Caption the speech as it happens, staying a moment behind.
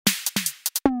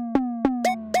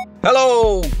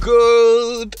Hello,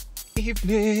 good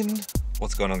evening.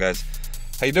 What's going on, guys?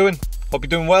 How you doing? Hope you're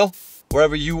doing well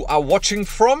wherever you are watching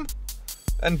from.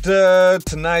 And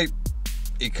tonight,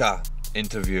 Ikka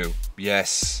interview.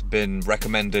 Yes, been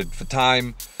recommended for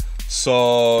time,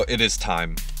 so it is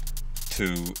time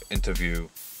to interview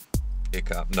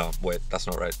Ikka. No, wait, that's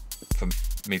not right. For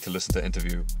me to listen to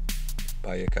interview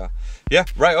by Ikka. Yeah,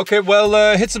 right, okay,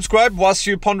 well, hit subscribe whilst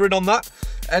you're pondering on that.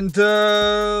 And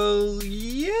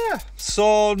yeah,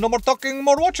 so no more talking,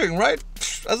 more watching, right?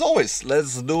 As always,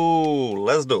 let's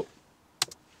do.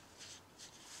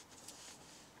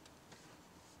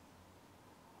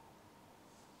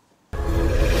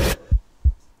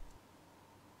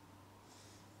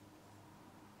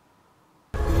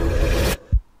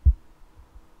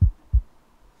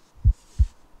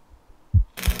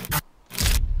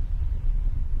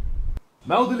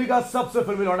 मैं हूं दिल्ली का सबसे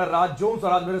फिल्मी लौंडा राज Jones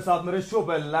और आज मेरे साथ मेरे शो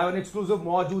पे लाइव एंड एक्सक्लूसिव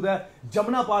मौजूद है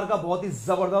जमुना पार का बहुत ही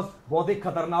जबरदस्त, बहुत ही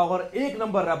खतरनाक और एक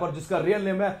नंबर रैपर जिसका रियल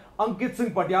नेम है Ankit Singh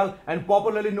Patial and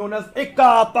popularly known as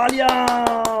इक्का। तालियां।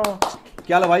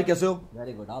 क्या हाल है भाई, कैसे हो?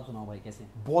 वेरी गुड, आप सुनाओ भाई कैसे?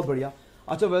 बहुत बढ़िया।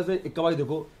 अच्छा, वैसे इक्का भाई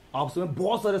देखो, आपसे मैं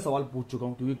बहुत सारे सवाल पूछ चुका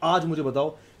हूं, क्योंकि आज मुझे बताओ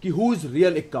कि हु इज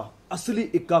रियल इक्का, असली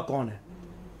इक्का कौन है?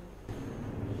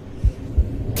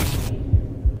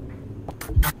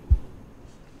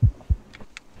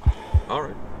 All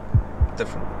right,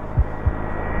 different.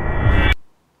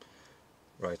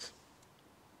 Right.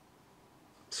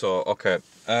 So, okay.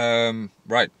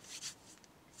 Right.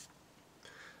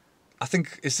 I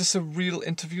think, is this a real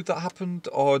interview that happened,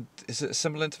 or is it a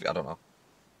similar interview? I don't know.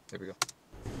 Here we go.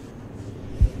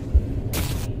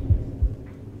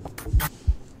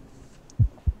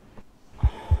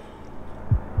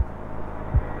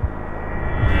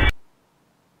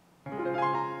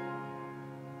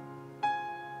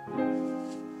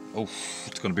 Oh,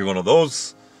 it's going to be one of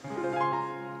those.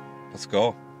 Let's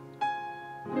go.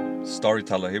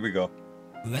 Storyteller, here we go.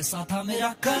 वैसा था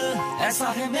मेरा कल, ऐसा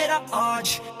है मेरा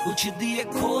आज, कुछ दिए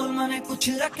खोल मैंने कुछ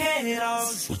रखे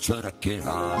राज,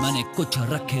 मैंने कुछ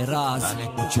रखे राज,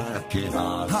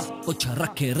 हाँ कुछ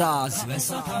रखे राज।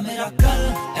 वैसा था मेरा कल,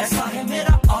 ऐसा है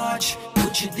मेरा आज,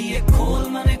 कुछ दिए खोल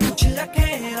मैंने कुछ रखे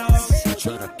राज,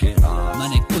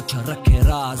 मैंने कुछ रखे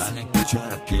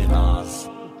राज।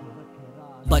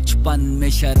 बचपन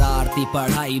में शरारती,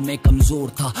 पढ़ाई में कमजोर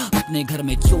था, अपने घर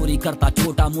में चोरी करता,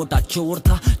 छोटा मोटा चोर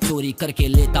था, चोरी करके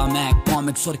लेता मैं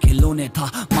कॉमिक्स और खिलौने था,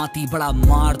 माती बड़ा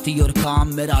मारती और काम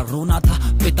मेरा रोना था,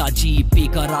 पिताजी पी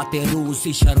कर आते रोज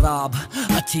ही शराब,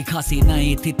 अच्छी खासी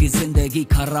नहीं थी जिंदगी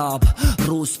खराब,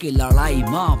 रोज की लड़ाई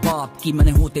माँ बाप की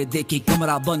मैंने होते देखी,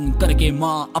 कमरा बंद करके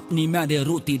माँ अपनी मैंने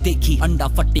रोती देखी, अंडा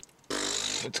फट्टी।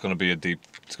 It's gonna be a deep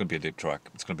track. It's gonna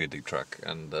be a deep track,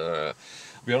 and to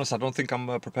be honest, I don't think I'm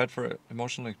prepared for it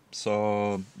emotionally.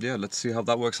 So yeah, let's see how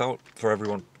that works out for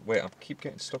everyone. Wait, I keep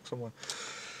getting stuck somewhere.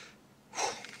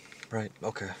 Right,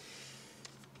 okay.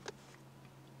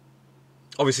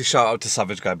 Obviously, shout out to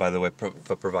Savage Guy, by the way,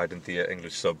 for providing the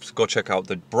English subs. Go check out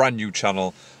the brand new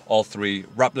channel, all three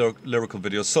rap lyrical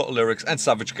videos, subtle lyrics, and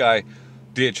Savage Guy,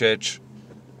 DHH,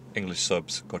 English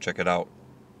subs. Go check it out.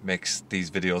 Makes these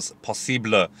videos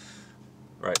possible.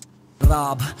 Right.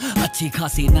 अच्छी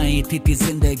खासी नहीं थी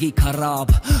जिंदगी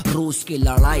खराब, रोज की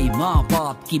लड़ाई माँ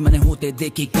बाप की मैंने होते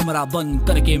देखी, कमरा बंद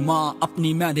करके माँ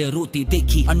अपनी मैंने रोती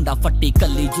देखी, अंडा फट्टी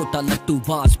कल्ली जोटा लट्टू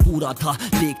बाज पूरा था,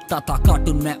 देखता था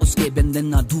कार्टून में उसके बिन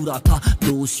दिन अधूरा था,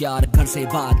 दोस्त यार घर से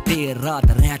बात देर रात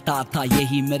रहता था,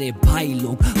 यही मेरे भाई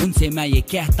लोग उनसे मैं ये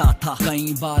कहता था,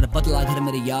 कई बार बदला घर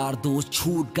मेरे यार दोस्त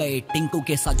छूट गए, टिंकू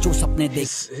के साथ जो सपने देख।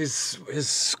 His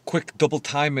quick double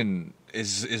timing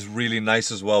is really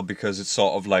nice as well, because it's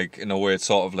sort of like, in a way, it's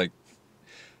sort of like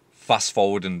fast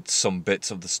forwarding some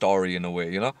bits of the story in a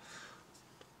way, you know?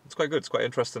 It's quite good, it's quite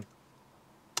interesting.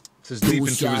 This is deep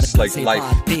into his like life.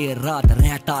 देर रात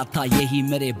रहता था, यही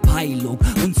मेरे भाई लोग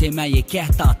उनसे मैं ये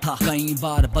कहता था, कई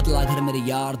बार बदला घर मेरे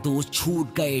यार दोस्त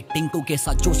छूट गए, टिंकू के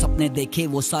साथ जो सपने देखे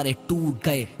वो सारे टूट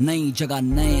गए, नई जगह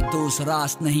नए दोस्त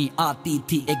रास नहीं आती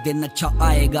थी, एक दिन अच्छा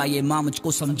आएगा ये माँ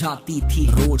मुझको समझाती थी,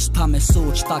 रोज था मैं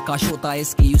सोचता काश होता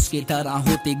इसकी उसकी तरह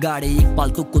होती गाड़ी, एक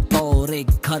पालतू कुत्ता और एक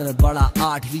घर बड़ा,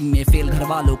 8वीं में फेल घर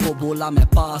वालों को बोला मैं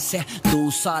पास है,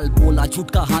 2 साल बोला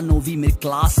झूठ का, हाँ 9वीं मेरी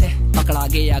क्लास है, पकड़ा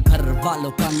गया Yo,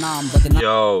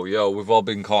 we've all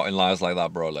been caught in lies like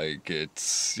that, bro. Like,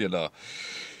 it's, you know,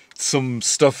 some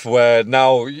stuff where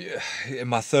now in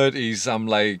my 30s, I'm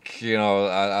like, you know,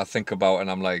 I think about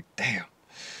and I'm like, damn,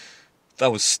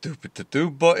 that was stupid to do,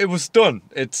 but it was done.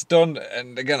 It's done.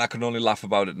 And again, I can only laugh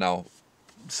about it now.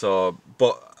 So,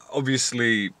 but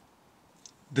obviously,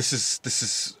 this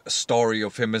is a story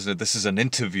of him, isn't it? This is an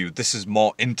interview. This is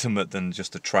more intimate than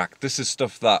just a track. This is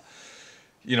stuff that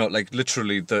you know, like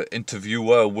literally the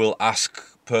interviewer will ask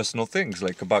personal things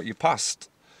like about your past.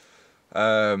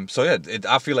 So yeah,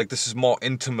 I feel like this is more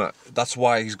intimate. That's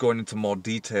why he's going into more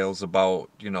details about,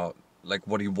 you know, like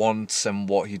what he wants and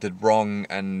what he did wrong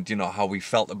and, you know, how he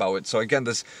felt about it. So again,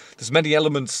 there's many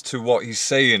elements to what he's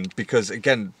saying because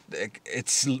again,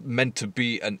 it's meant to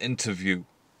be an interview.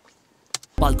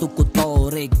 पालतू कुत्ता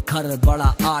और एक घर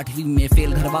बड़ा 8वीं में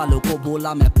fail घर वालों को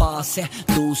बोला मैं पास है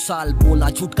 2 साल बोला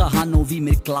झूठ कहा 9वीं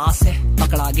मेरी क्लास है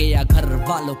पकड़ा गया घर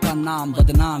वालों का नाम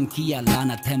बदनाम किया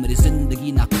लानत है मेरी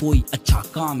जिंदगी ना कोई अच्छा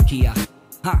काम किया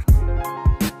हाँ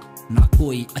ना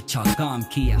कोई अच्छा काम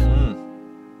किया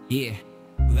ये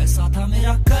वैसा था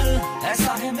मेरा कल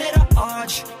ऐसा है मेरा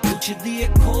आज कुछ दिए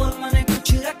खोल मैंने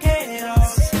कुछ रखे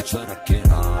राज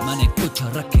मैंने कुछ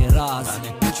रखे राज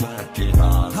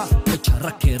हाँ कुछ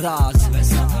रखे राज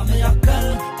वैसा था मेरा कल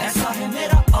ऐसा है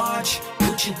मेरा आज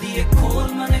कुछ दिए खोल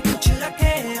मैंने कुछ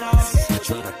रखे राज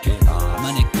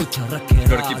मैंने कुछ रखे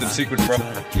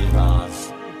राज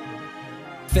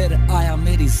फिर आया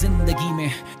मेरी जिंदगी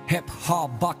में हिप हॉप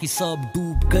बाकी सब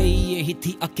डूब गई यही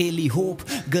थी अकेली होप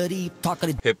गरीब था कर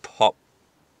Hip hop,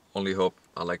 only hope.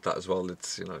 I like that as well.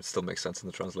 It's, you know, it still makes sense in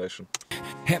the translation.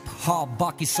 Hip hop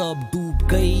बाकी सब डूब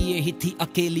गई यही थी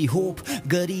अकेली होप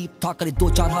गरीब था कर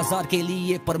 2-4 हजार के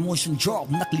लिए प्रमोशन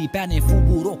जॉब नकली पहने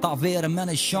फूबू रोका वेयर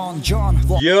मैंने Shawn John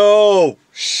Yo,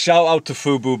 shout out to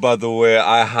Fubu, by the way.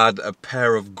 I had a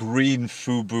pair of green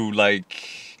Fubu like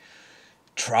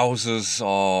trousers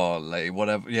or like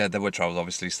whatever. Yeah, they were trousers,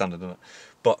 obviously standard, isn't it?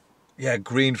 But yeah,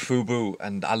 green Fubu,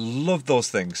 and I love those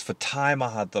things. For time, I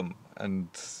had them, and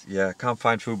yeah, can't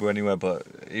find Fubu anywhere. But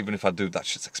even if I do, that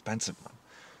shit's expensive, man.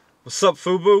 What's up,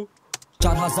 Fubu?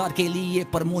 4000 के लिए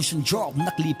promotion job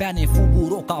नकली पहने फूबू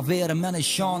रोका where मैंने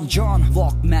Shawn John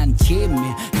Walkman जेब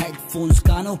में headphones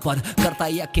कानों पर करता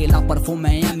ही अकेला परफॉर्म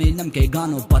मैं एमिनेम के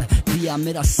गानों पर दिया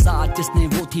मेरा साथ जिसने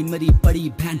वो थी मेरी बड़ी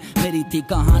बहन मेरी थी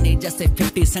कहानी जैसे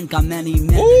 50 सेंट का मैनी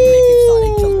मैन सारे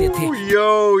चलते थे Yo.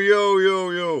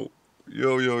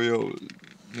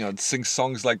 You know, sings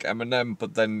songs like Eminem,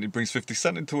 but then he brings 50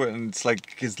 Cent into it, and it's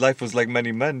like his life was like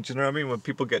many men. Do you know what I mean? When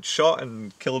people get shot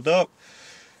and killed up,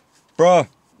 bro,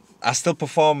 I still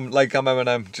perform like I'm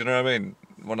Eminem. Do you know what I mean?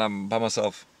 When I'm by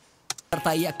myself.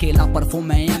 करता ही अकेला perform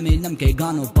मैं Eminem के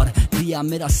गानों पर दिया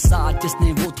मेरा साथ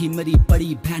जिसने वो थी मेरी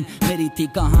बड़ी बहन मेरी थी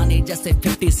कहानी जैसे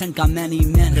 50 सेंट का मैनी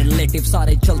मैन रिलेटिव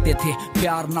सारे चलते थे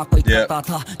प्यार ना कोई करता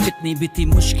था जितनी भी थी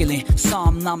मुश्किलें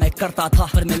सामना मैं करता था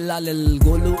फिर मिला लिल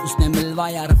गोलू उसने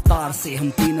मिलवाया रफ्तार से हम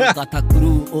तीनों का था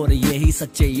क्रू और यही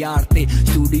सच्चे यार थे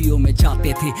स्टूडियो में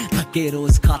जाते थे थके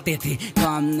रोज खाते थे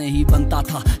काम नहीं बनता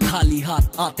था खाली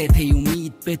हाथ आते थे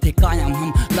उम्मीद पे थे कायम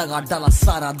हम लगा डाला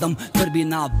सारा दम फिर भी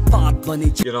ना बात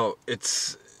You know,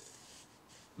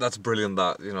 that's brilliant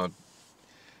that, you know,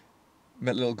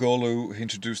 met little Golu, he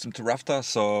introduced him to Rafta,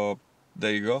 so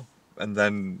there you go. And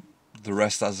then the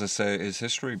rest, as I say, is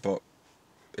history, but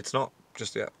it's not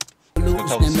just yet.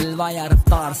 उसने मिलवाया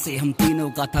रफ्तार से हम तीनों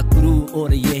का था crew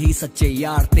और यही सच्चे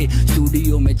यार थे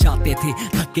स्टूडियो में जाते थे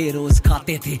थके रोज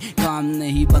खाते थे काम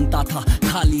नहीं बनता था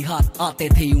खाली हाथ आते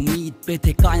थे उम्मीद पे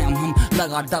थे कायम हम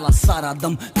लगा डाला सारा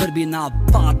दम फिर भी ना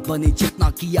बात बनी जितना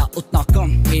किया उतना कम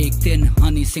एक दिन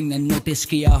हनी सिंह ने नोटिस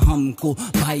किया हमको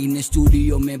भाई ने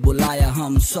स्टूडियो में बुलाया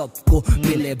हम सबको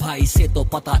मिले भाई से तो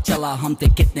पता चला हम थे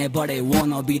कितने बड़े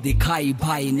वाना भी दिखाई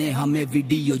भाई ने हमें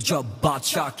वीडियो जब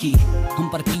बादशाह की हम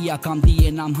पर किया काम दिए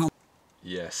नाम हम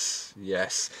Yes.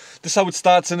 This is how it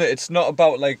starts, innit? It's not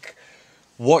about like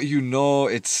what you know,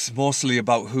 it's mostly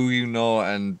about who you know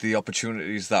and the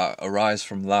opportunities that arise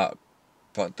from that.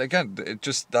 But again, it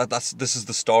just this is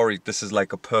the story. This is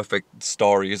like a perfect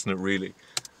story, isn't it, really?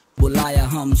 बुलाया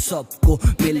हम सबको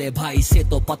मिले भाई से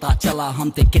तो पता चला हम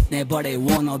थे कितने बड़े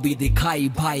वाना भी दिखाई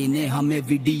भाई ने हमें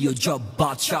वीडियो जब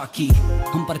बादशाह की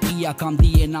हम पर किया काम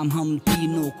दिए नाम हम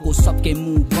तीनों को सबके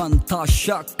मुंह बंद था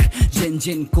शक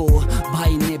जिन को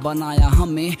भाई ने बनाया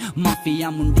हमें माफिया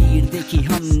मुंडीर देखी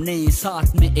हमने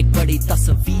साथ में एक बड़ी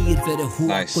तस्वीर फिर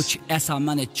हुआ कुछ ऐसा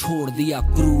मैंने छोड़ दिया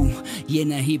क्रू ये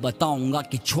नहीं बताऊंगा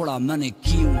कि छोड़ा मैंने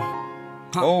क्यों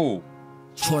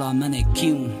छोड़ा मैंने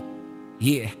क्यों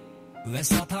So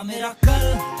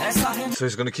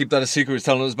he's going to keep that a secret. He's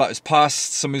telling us about his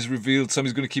past. Some is revealed. Some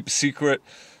he's going to keep a secret.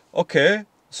 Okay,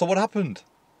 so what happened?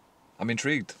 I'm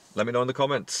intrigued. Let me know in the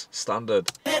comments. Standard.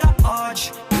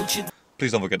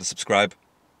 Please don't forget to subscribe.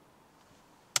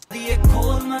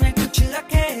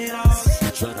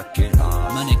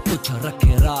 मैंने कुछ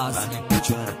रखे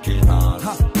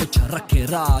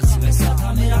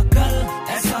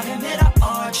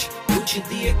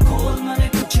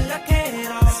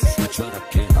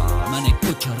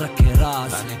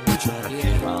राज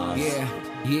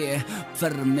ये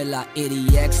फिर मिला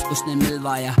एरियक्स उसने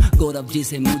मिलवाया गौरव जी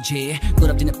से मुझे।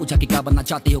 गौरव जी ने पूछा कि क्या बनना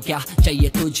चाहते हो, क्या चाहिए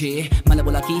तुझे। मैंने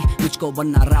बोला कि मुझको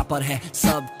बनना रैपर है,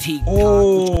 सब ठीक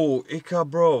ठाक। Oh, Ikka,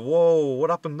 bro, whoa, what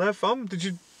happened there, fam? Did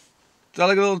you... Did I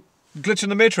like a little glitch in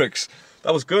the Matrix?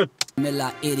 That was good. मिला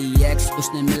एरियक्स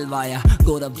उसने मिलवाया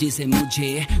गौरव जी से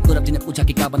मुझे। गौरव जी ने पूछा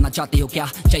कि क्या बनना चाहते हो, क्या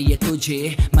चाहिए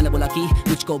तुझे। मैंने बोला कि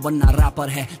मुझको बनना रैपर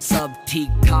है, सब ठीक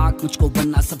ठाक, मुझको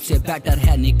बनना सबसे बेटर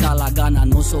है। निकाला गाना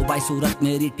 900 बाई सूरत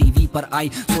मेरी टीवी पर आई।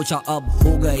 सोचा अब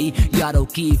हो गई यारों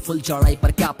की फुल चढ़ाई,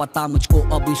 पर क्या पता मुझको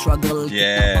अभी स्ट्रगल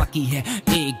कितना बाकी है।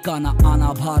 एक गाना आना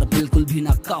भार बिल्कुल भी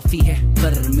ना काफी है।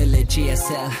 फिर मिले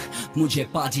JSL मुझे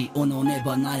पाजी, उन्होंने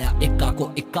बनाया इक्का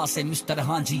को इक्का से मिस्टर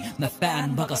हांजी। मैं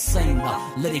फैन भगत सिंह दा,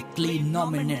 lyrically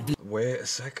nominated. Wait a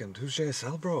second, who's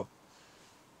JSL, bro?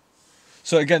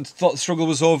 So again, thought the struggle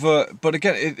was over, but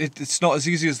again, it's not as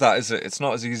easy as that, is it? It's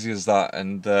not as easy as that.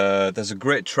 And there's a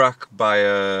great track by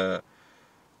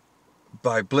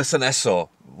Bliss and Esso,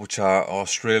 which are an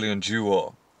Australian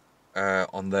duo,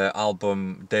 on their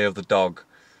album Day of the Dog,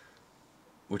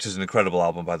 which is an incredible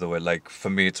album, by the way. Like, for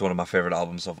me, it's one of my favorite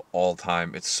albums of all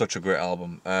time. It's such a great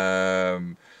album.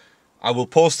 I will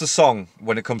post the song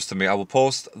when it comes to me. I will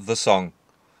post the song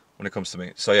when it comes to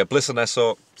me. So yeah, Bliss and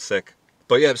Esso, sick.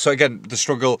 But yeah, so again, the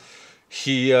struggle,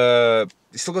 he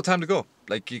still got time to go.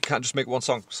 Like, you can't just make one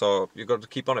song, so you got to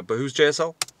keep on it. But who's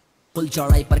JSL? Full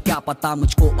चढ़ाई पर क्या पता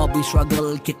मुझको अभी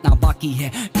struggle कितना बाकी है।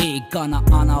 एक गाना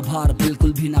आना भार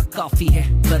बिल्कुल भी ना काफी है।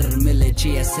 फिर मिले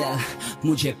JSL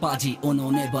मुझे पाजी,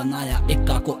 उन्होंने बनाया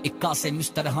इक्का को इक्का से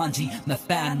मिस्टर हांजी। मैं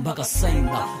फैन भगत सिंह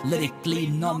दा, लिरिकली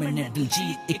नॉमिनेट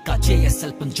दिलजीत इक्का।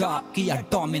 JSL पंजाब किया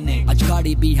डोमिनेट। आज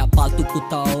गाड़ी भी है, पालतू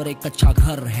कुत्ता और एक अच्छा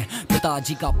घर है।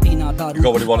 पिताजी का पीना दारू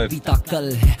बीता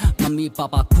कल है। मम्मी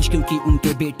पापा खुश क्योंकि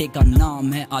उनके बेटे का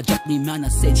नाम है। आज अपनी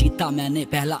मेहनत से जीता मैंने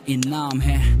पहला इनाम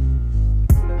है।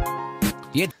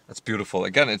 That's beautiful.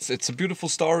 Again, it's a beautiful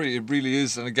story. It really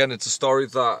is. And again, it's a story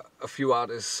that a few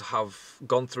artists have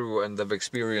gone through and they've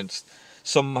experienced.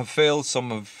 Some have failed,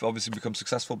 some have obviously become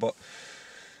successful. But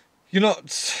you know,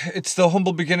 it's the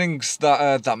humble beginnings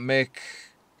that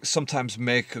sometimes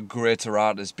make a greater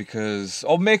artist,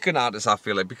 or make an artist. I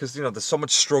feel like, because you know, there's so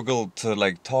much struggle to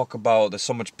like talk about. There's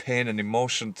so much pain and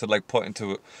emotion to like put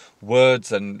into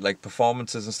words and like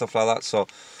performances and stuff like that. So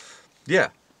yeah.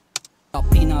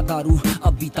 पीना दारू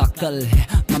अब बीता कल है।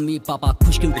 Mummy papa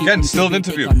खुश क्योंकि still an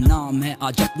interview. का नाम है।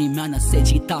 आज अपनी मेहनत से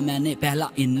जीता मैंने पहला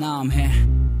इनाम है।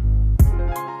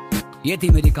 ये थी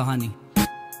मेरी कहानी।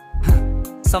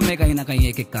 सब में कहीं ना कहीं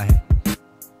एक इक्का है।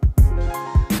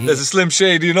 There's a Slim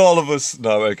Shady in all of us.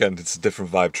 No, again, it's a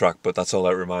different vibe track, but that's all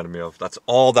that reminded me of. That's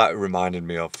all that reminded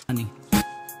me of.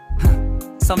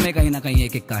 सब में कहीं ना कहीं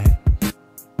एक इक्का है।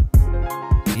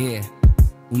 ये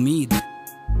उम्मीद,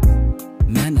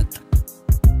 मेहनत।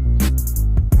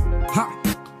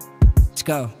 Let's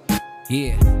go.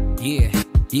 Yeah, yeah,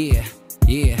 yeah,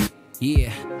 yeah,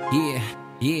 yeah, yeah,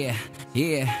 yeah,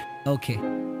 yeah. Okay.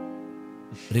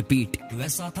 Repeat.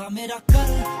 वैसा था मेरा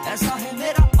कल, ऐसा है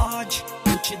मेरा आज।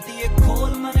 कुछ दिए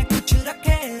खोल, मैंने कुछ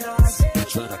रखे राज।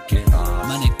 कुछ रखे राज।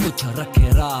 मैंने कुछ रखे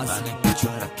राज। मैंने कुछ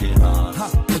रखे राज। हाँ,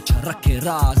 कुछ रखे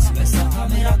राज। वैसा था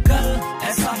मेरा कल,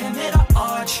 ऐसा है मेरा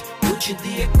आज। कुछ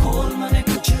दिए खोल, मैंने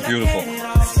कुछ रखे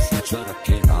राज। कुछ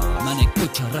रखे राज। मैंने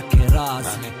कुछ रखे राज।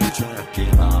 मैंने कुछ रखे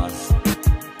राज।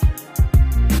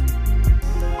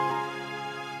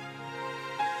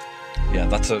 Yeah,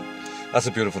 that's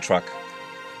a beautiful track.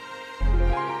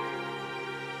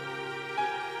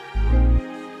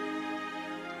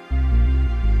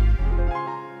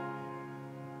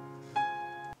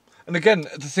 And again,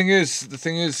 the thing is,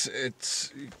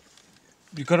 it's,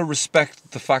 you got to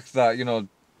respect the fact that, you know,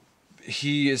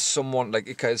 he is someone, like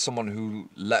Ikka is someone who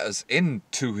let us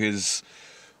into his,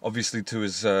 obviously to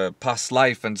his past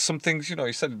life, and some things, you know,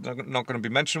 he said not going to be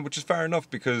mentioned, which is fair enough,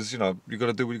 because, you know, you got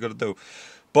to do what you got to do.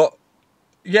 But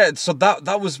yeah, so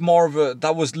that was more of a,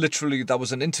 that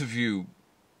was an interview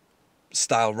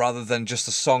style rather than just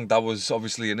a song. That was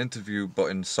obviously an interview, but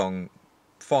in song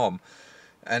form.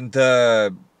 And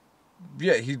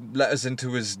yeah, he let us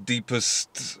into his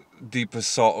deepest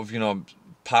sort of, you know,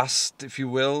 past, if you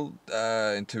will,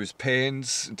 into his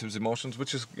pains, into his emotions,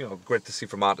 which is, you know, great to see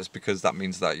from artists, because that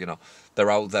means that, you know, they're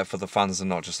out there for the fans and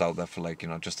not just out there for, like, you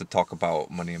know, just to talk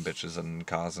about money and bitches and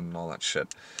cars and all that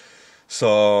shit.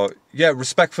 So yeah,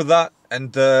 respect for that.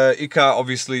 And Ikka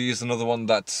obviously is another one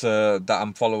that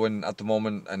I'm following at the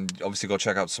moment, and obviously go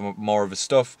check out some more of his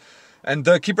stuff. And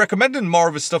keep recommending more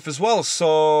of his stuff as well.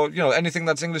 So, you know, anything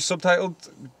that's English subtitled,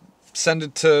 send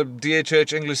it to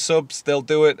DHH English subs. They'll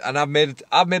do it. And I've made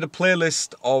a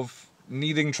playlist of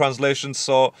needing translations,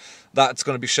 so that's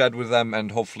going to be shared with them,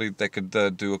 and hopefully they could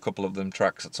do a couple of them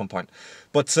tracks at some point.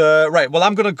 But right, well,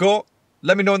 I'm going to go.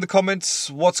 Let me know in the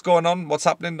comments what's going on, what's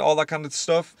happening, all that kind of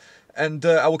stuff. And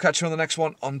I will catch you on the next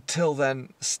one. Until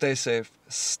then, stay safe,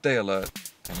 stay alert,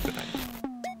 and good night.